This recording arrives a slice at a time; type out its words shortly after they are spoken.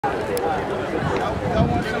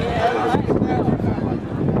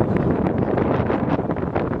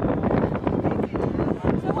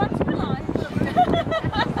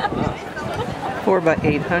Four by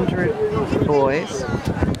 800 boys,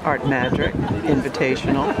 Art Madric,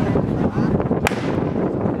 Invitational.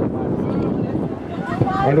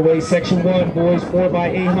 Underway section 1, boys 4 by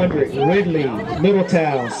 800, Ridley,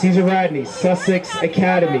 Middletown, Rodney, Sussex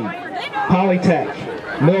Academy, Polytech,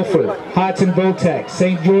 Milford, Hudson Votech,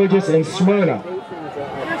 St. George's, and Smyrna.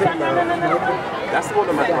 That's the one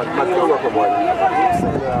that my field worker won.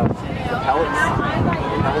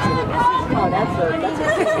 Oh, that's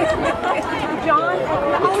John.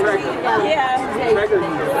 Yeah.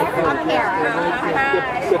 I'm here.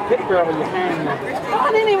 The picture of you hanging. I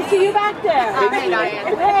didn't even see you back there. Hey, Diane.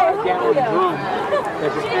 Hey, how are you?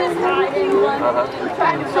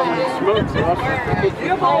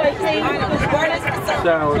 You've always seen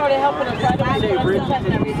started helping us right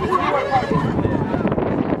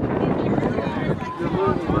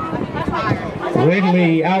away.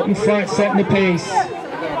 Ridley out in front, setting the pace.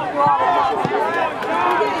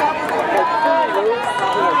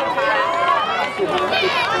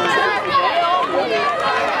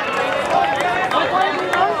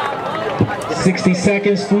 $60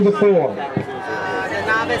 seconds through the 4. The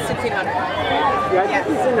novice 1600. Yeah, I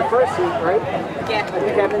think he's in the first seat, right? Yeah. I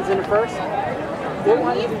think Evan's in the first. He's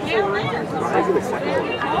in the second one.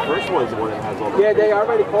 The first one is the one that has all the... Yeah, they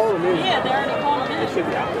already called him in. Yeah, they already called him in. It should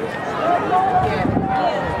be out there.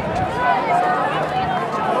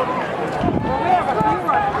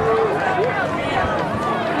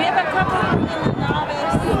 We have a couple in the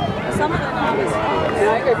novice, some of the novice. And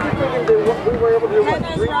I think we can do what we were able to do. What,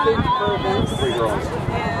 Heather's 3 running kids per event? novice. 3 girls.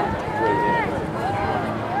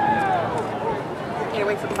 Can't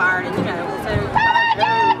wait for the fire, and you know, so.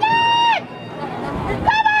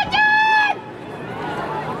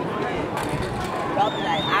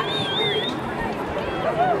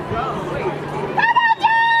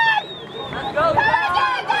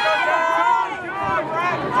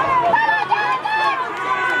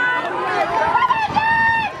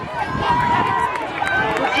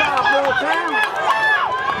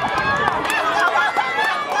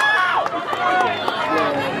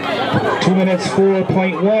 Two minutes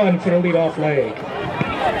 4.1 for the leadoff leg.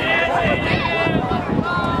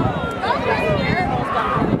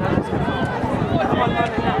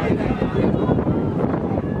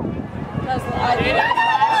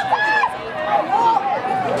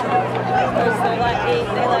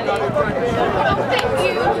 Oh, thank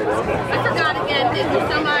you. I forgot again. Thank you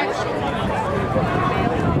so much.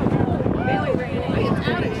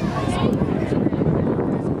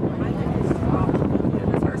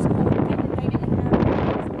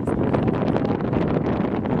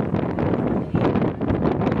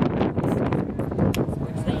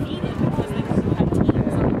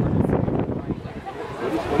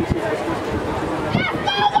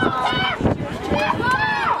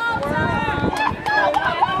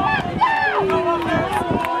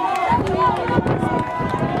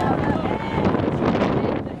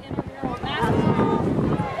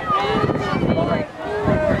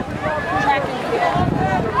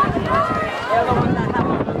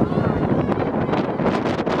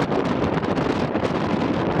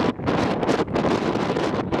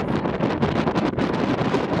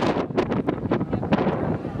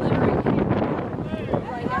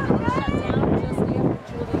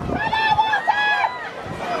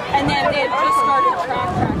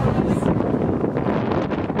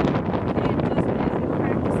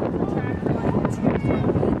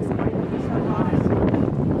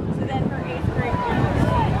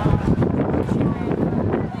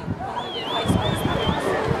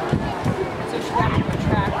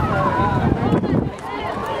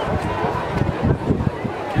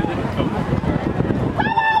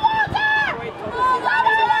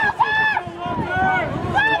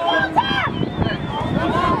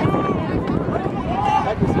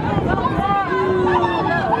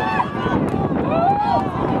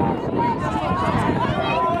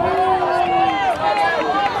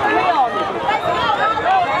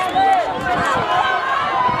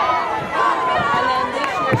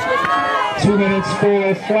 Minutes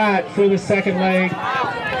 4 flat for the second leg.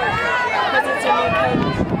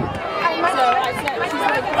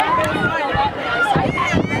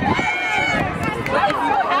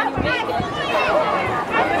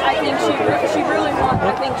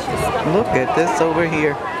 Look at this over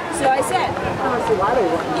here. So I said,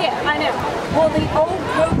 yeah, I know. Well, the old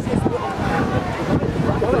coach is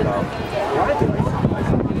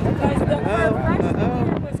because the freshman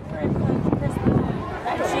year was Christmas.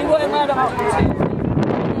 She wouldn't let them do.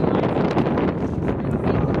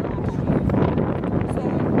 So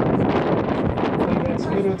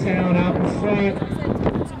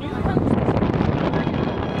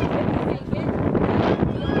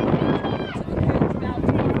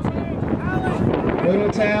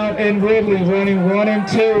and Ridley running 1 and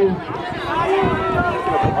 2.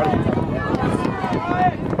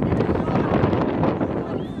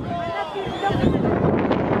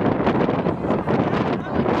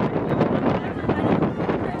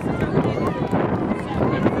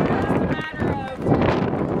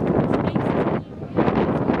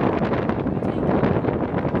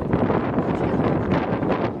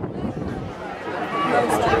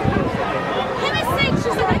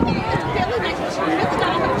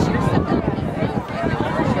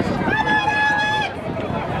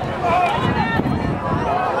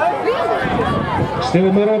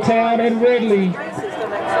 Still Middletown and Ridley. Is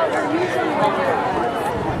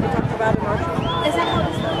that how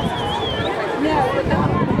this works? No, but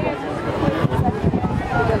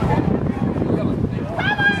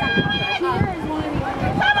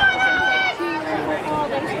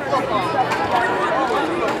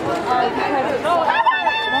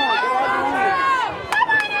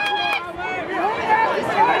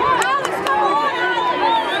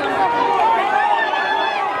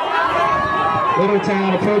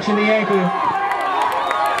Middletown approaching the anchor.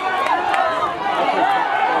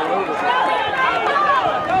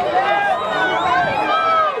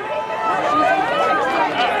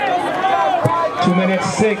 Two minutes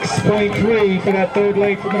 6.3 for that third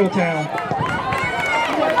leg for Middletown.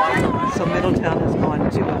 So Middletown has gone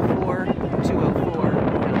 204, 204,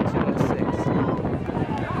 and 206.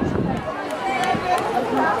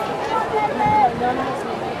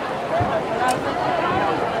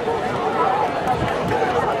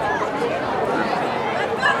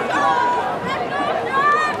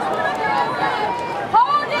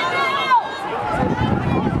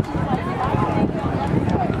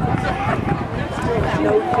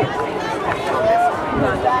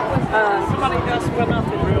 Somebody just went up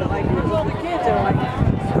and like, all the kids are like,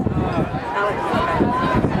 Alex.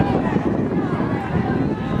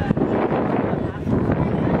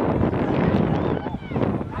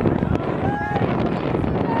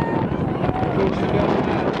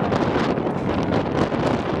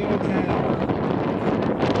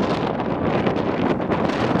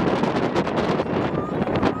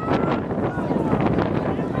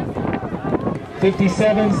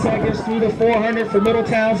 57 seconds through the 400 for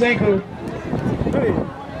Middletown's anchor.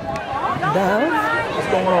 Love, What's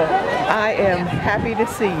going on? I am happy to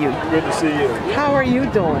see you. Good to see you. How are you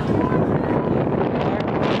doing?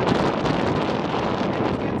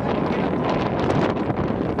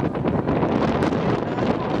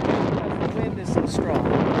 The wind is so strong.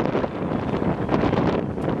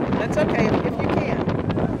 That's okay if you can.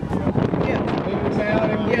 Yeah. Middletown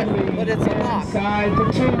and Ridley but it's a lock. inside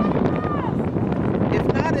for 2. If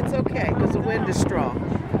not, it's okay because the wind is strong.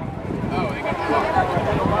 Oh,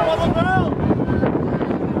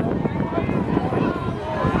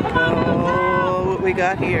 what we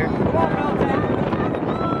got here?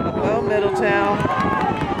 Well, Middletown.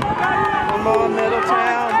 Come on,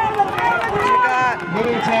 Middletown. What you got?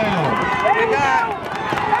 Middletown. What we got?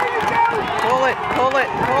 Pull it, pull it,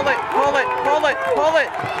 pull it, pull it, pull it, pull it.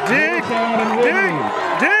 Dig, Middletown and dig, Ridley.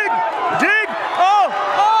 dig, dig. Oh,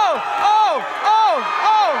 oh, oh, oh,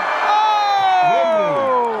 oh, oh.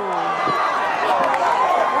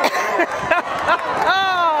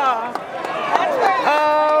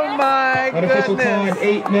 Oh my Unofficial time, goodness.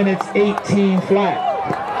 8 minutes, 18 flat.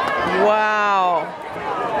 Wow.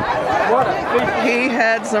 He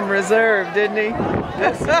had some reserve, didn't he? He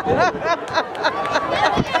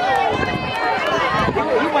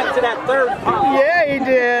went to that third pop. Yeah, he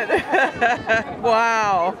did.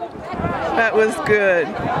 Wow. That was good.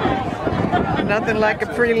 Nothing like a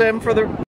prelim for the